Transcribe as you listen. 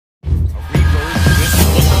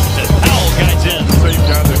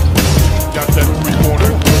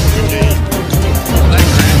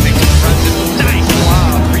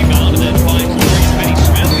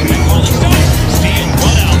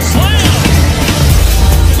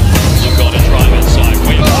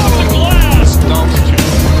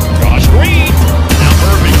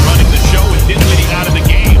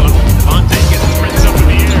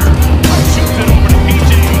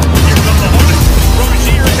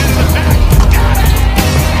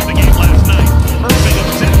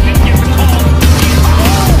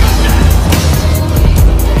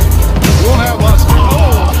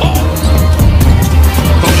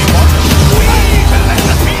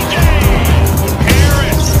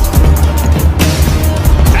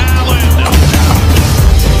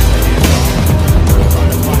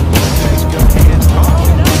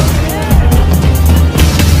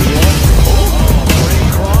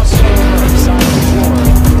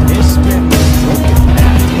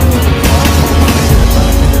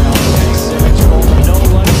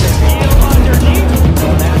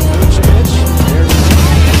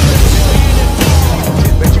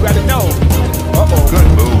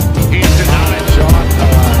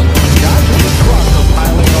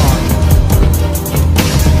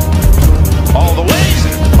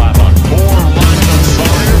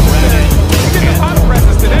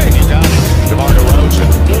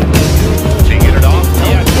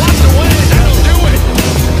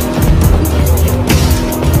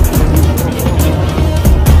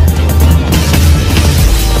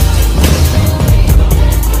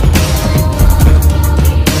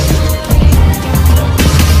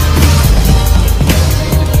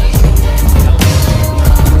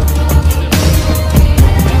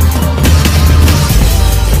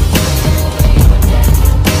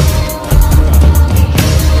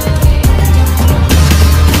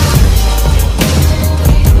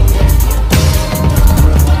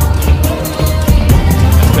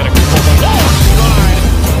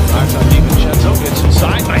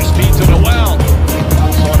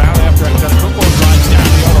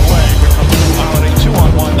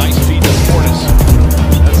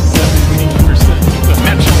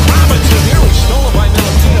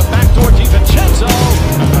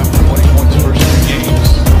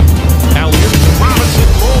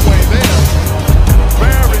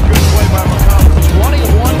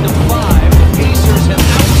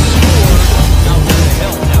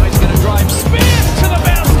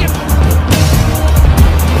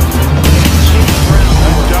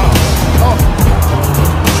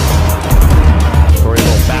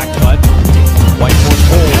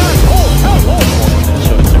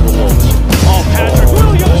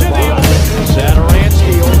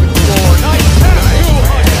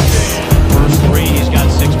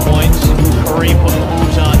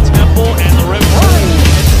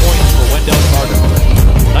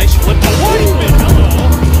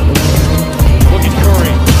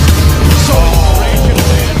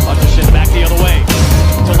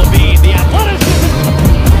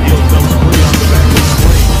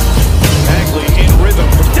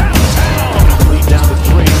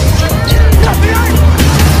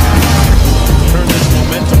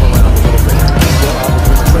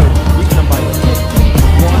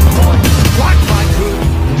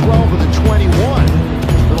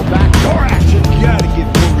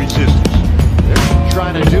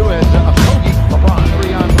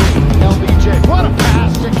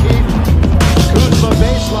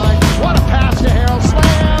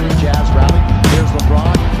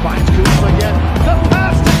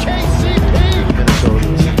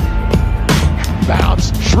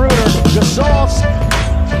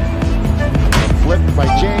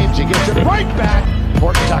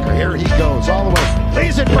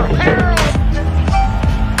Leaves it for Harold.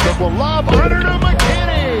 Triple love under to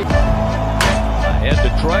McKinney. Ahead to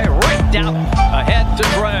Trey, right down. Ahead to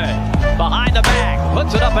Trey. Behind the back,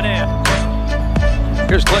 puts it up and in.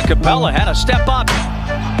 Here's Clint Capella, had to step up.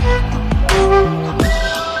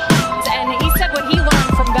 And he said what he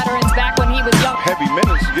learned from veterans back when he was young. Heavy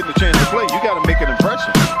minutes, getting a chance to play. You got to make an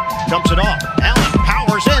impression. Dumps it off. Allen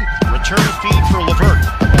powers in. Return feed for LeVert.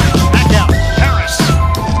 Back out. Harris.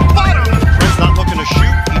 Bottom. Trent's not looking to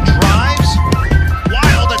shoot. He drives.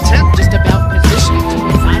 Wild attempt. Just about positioning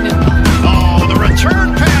to find him. Oh, the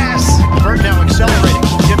return pass. LeVert now accelerating.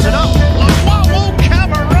 Gives it up. Whoa,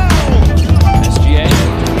 Camaro. SGA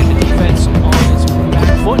in the defense on his back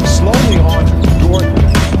foot. Slowly on Jordan.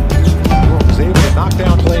 Jordan was able to knock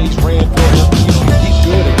down plays, ran for him. He's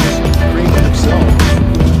good at just creating himself.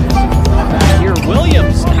 Back here,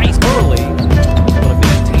 Williams, nice early. Able to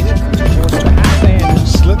maintain it for 2 quarters and a half and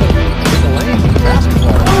Slither in the lane with the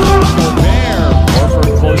basketball. there.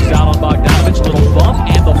 Horford closes out on Bogdanovich. Little bump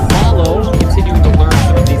and the follow. Continuing to learn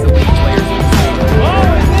some of these elite players.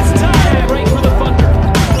 Oh, and this time, right for the Thunder.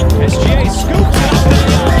 SGA scoops it up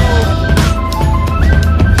and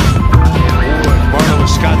Martin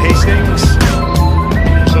with Scott Hastings.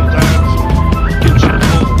 Sometimes get you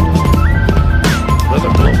pulled. Let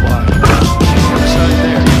it blow by. Side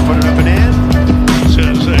there. Put it up and in.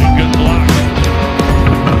 Says a good block.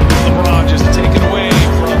 LeBron just taken away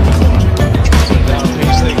from down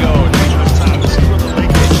pace they go.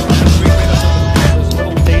 there's a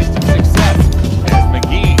little taste of success as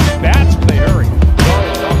McGee bats, but they hurry.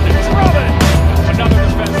 Charles up to Drummond. Another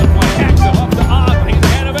defensive play. Hacks him up to Odd. He's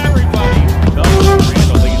ahead of everybody.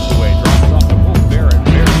 Randall leads the way. Drops it off to Wolf Barrett.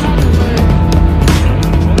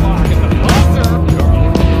 Bullock at the buzzer.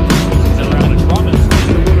 Charles is around to Drummond.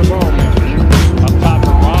 Up top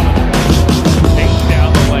for Robinson. Takes down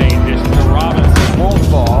the lane. Just to Robinson. Won't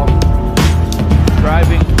fall.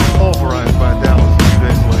 Driving Override by Dallas 2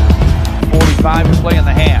 days later. 45 to play in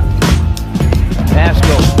the half.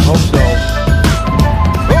 Pasco, hope so.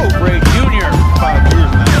 Oh, Gray Jr. 5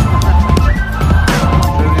 years now.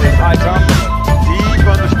 High compliment. Deep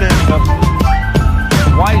understanding of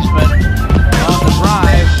Wiseman on the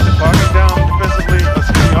drive. Talking down defensively,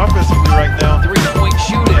 offensively right now. 3-point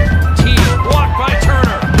shooting. T blocked by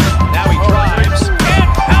Turner. Now he drives and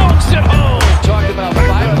pounds it home. Talked about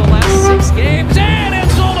 5 of the last 6 games, and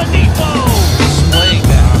it's Oladipo. Displaying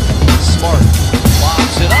that smart lob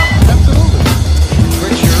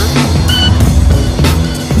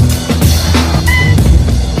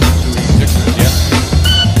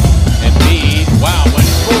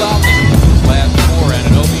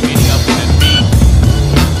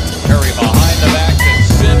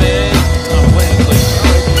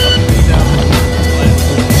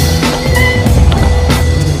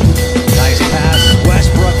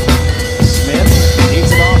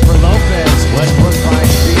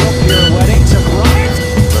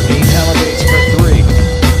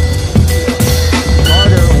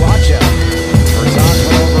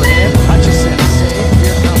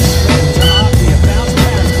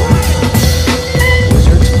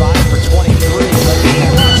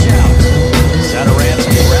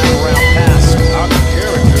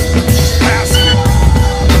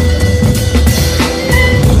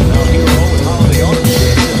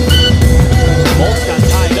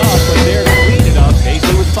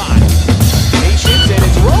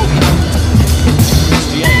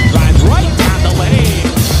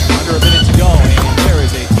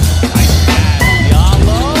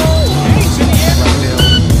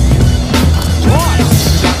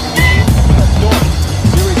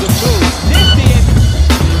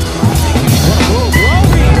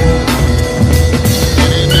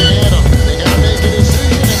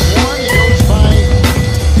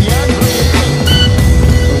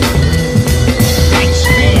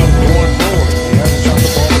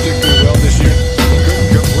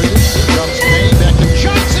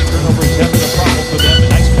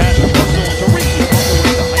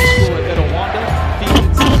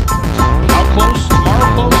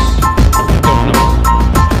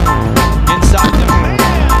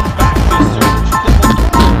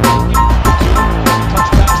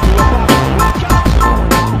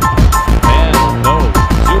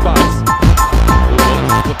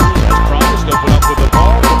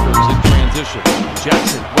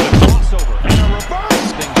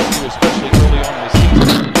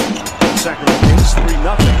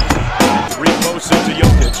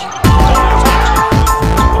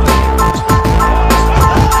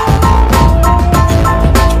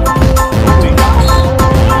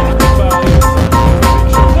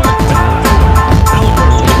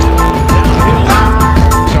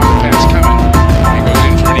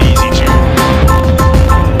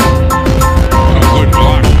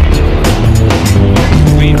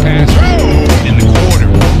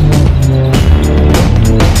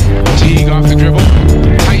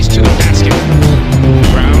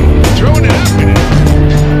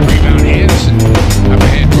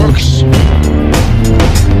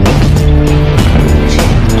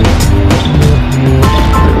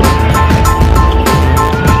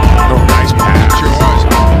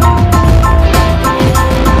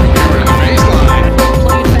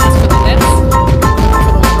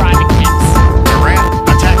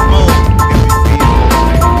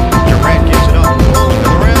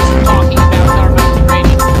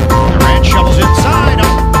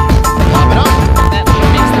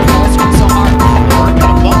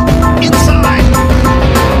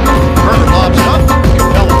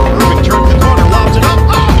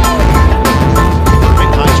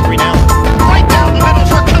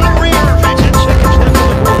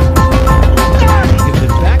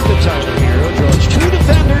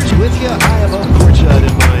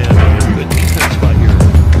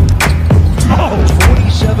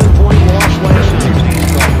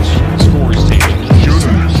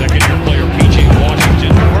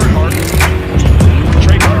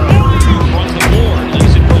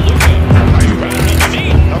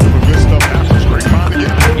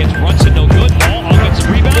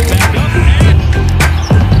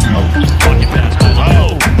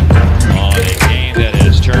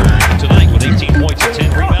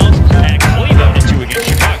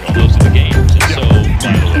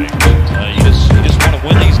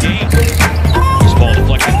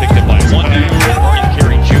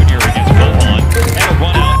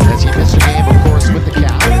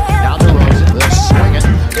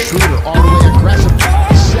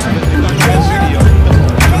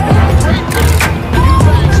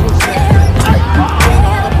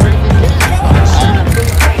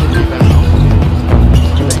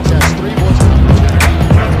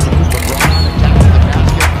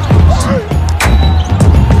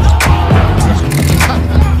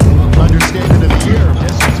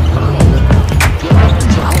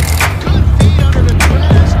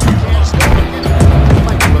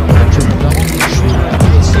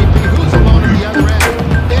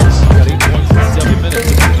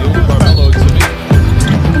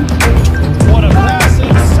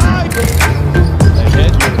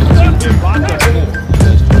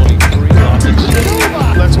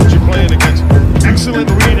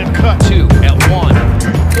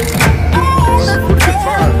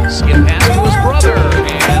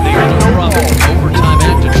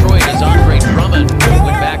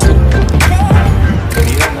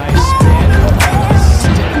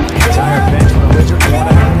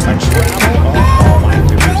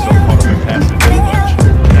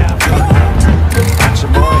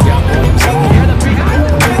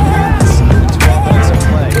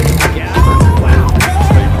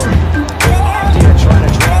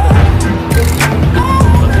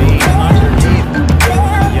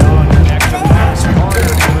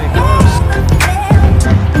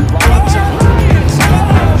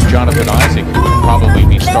Jonathan Isaac, who would probably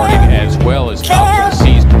be starting as well as out for the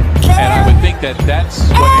season. And I would think that that's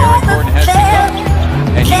what Aaron Gordon has become.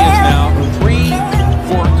 And he is now 3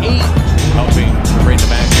 for 8, helping to bring the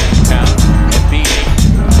Magic to town and beating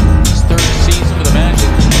his 3rd season with the Magic.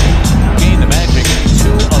 Gained the Magic 2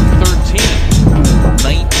 of 13,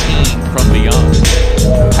 19 from beyond.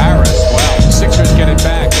 Harris, wow, the Sixers get it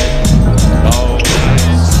back. Oh,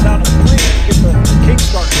 It's not a play to get the kick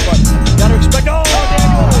started, but got to expect. Oh,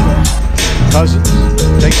 Daniel! Cousins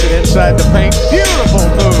takes it inside the paint. Beautiful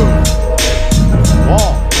move.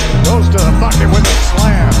 Wall goes to the bucket with a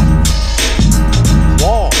slam.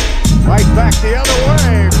 Wall right back the other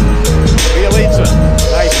way. Bielitsa,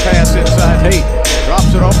 nice pass inside. Haight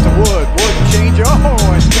drops it off to Wood. Wood change. Oh,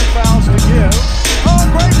 and 2 fouls to give. Oh,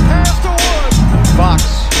 great pass to Wood. Fox.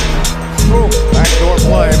 Ooh, backdoor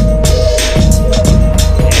play.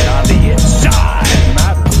 And on the inside,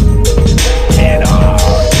 Matters. And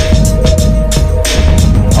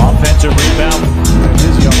offensive rebound.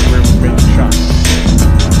 His young career was making shots.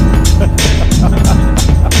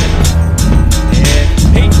 And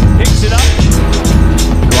Payton picks it up.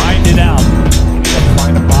 Grind it out.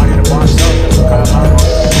 Find a body to box up. Kyle Lowry.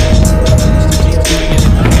 the team's doing it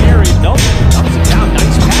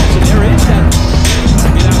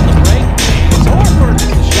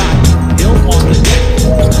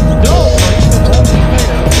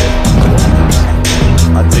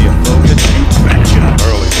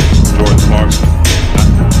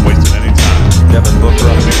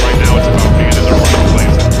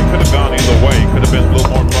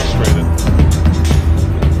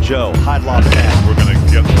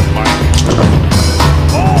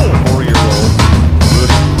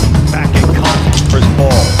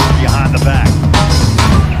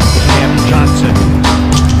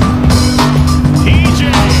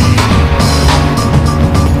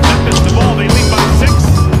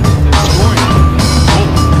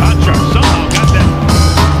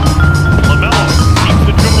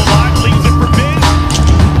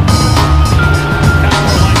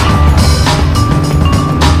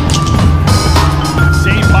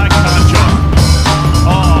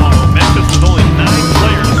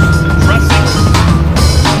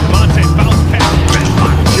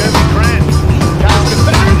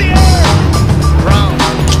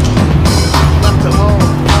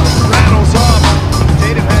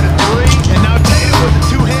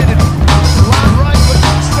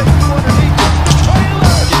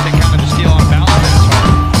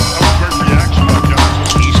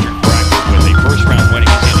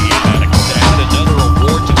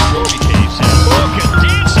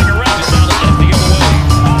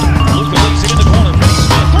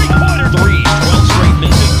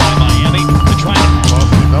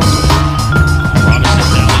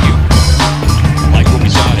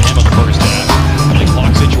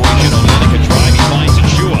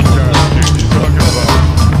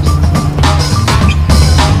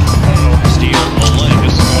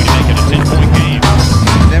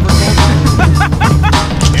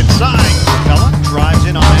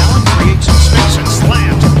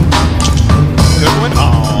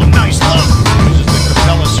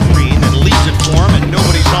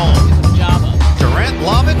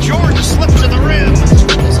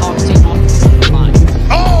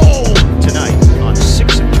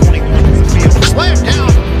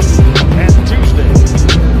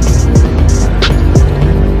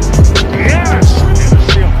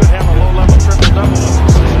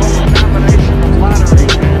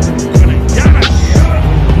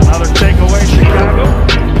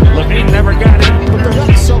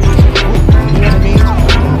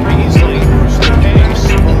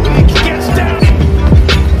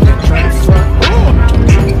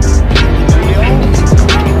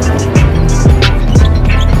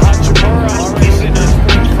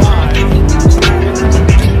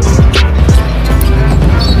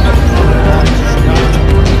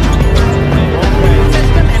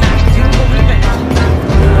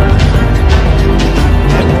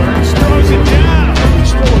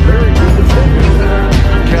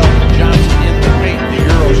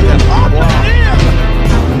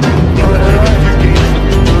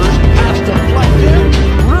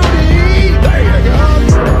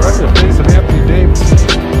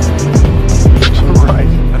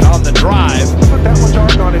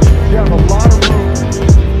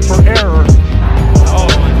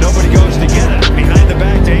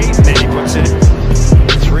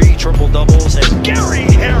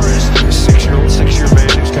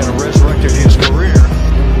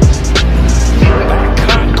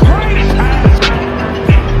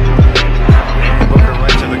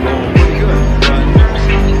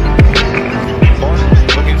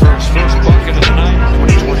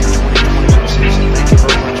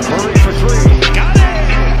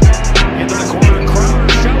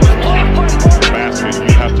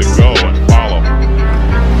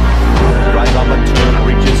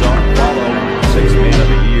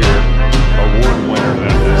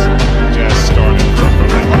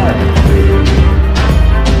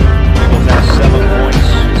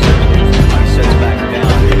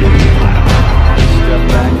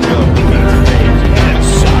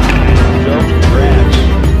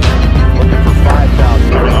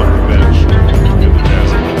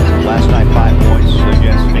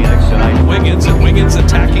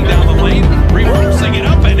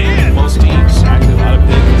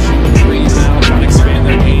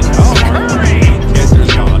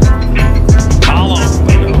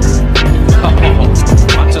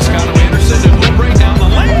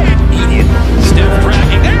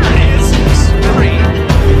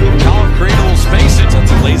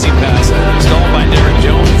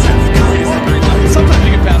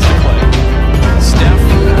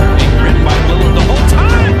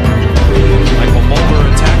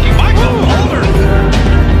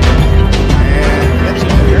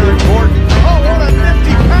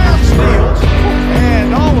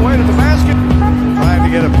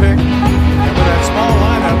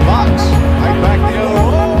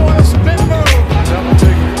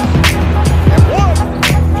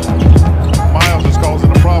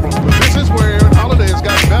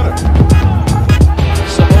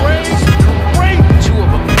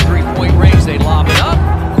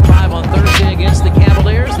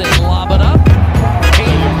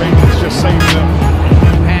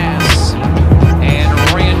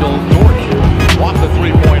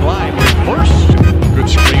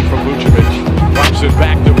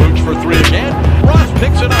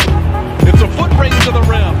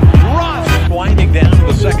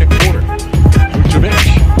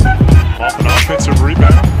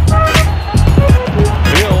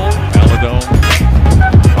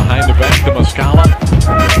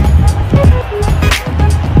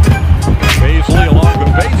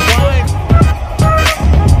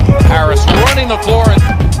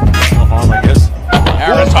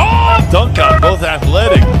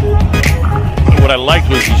what I liked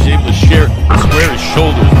was he's able to square his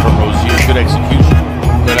shoulders for Rozier. Good execution.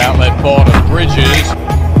 Good outlet ball to Bridges.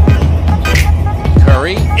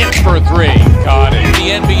 Curry, it's for three. Caught it.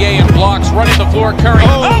 The NBA in blocks, running the floor. Curry,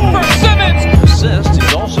 up for Simmons. Assists.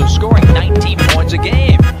 He's also scoring 19 points a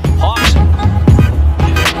game. Hawks.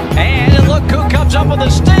 And look who comes up with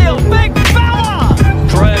a steal. Big fella!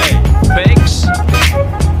 Trey fakes.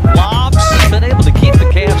 Lobs. Been able to keep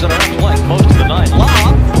the Cavs at arm's length most of the night.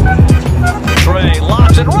 Lob. Trey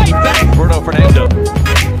lobs it right back. Bruno Fernando.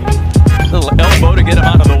 Little elbow to get him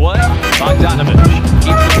out of the way. Bogdanovich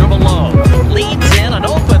keeps the dribble low. Leads in an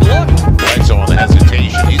open look. Bledsoe on the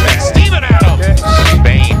hesitation. He's got Steven Adams.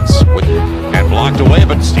 Baines and blocked away,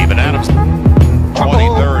 but Steven Adams.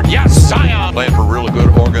 23rd. Yes, Zion. Playing for really good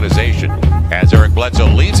organization. As Eric Bledsoe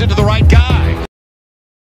leads into the right guy.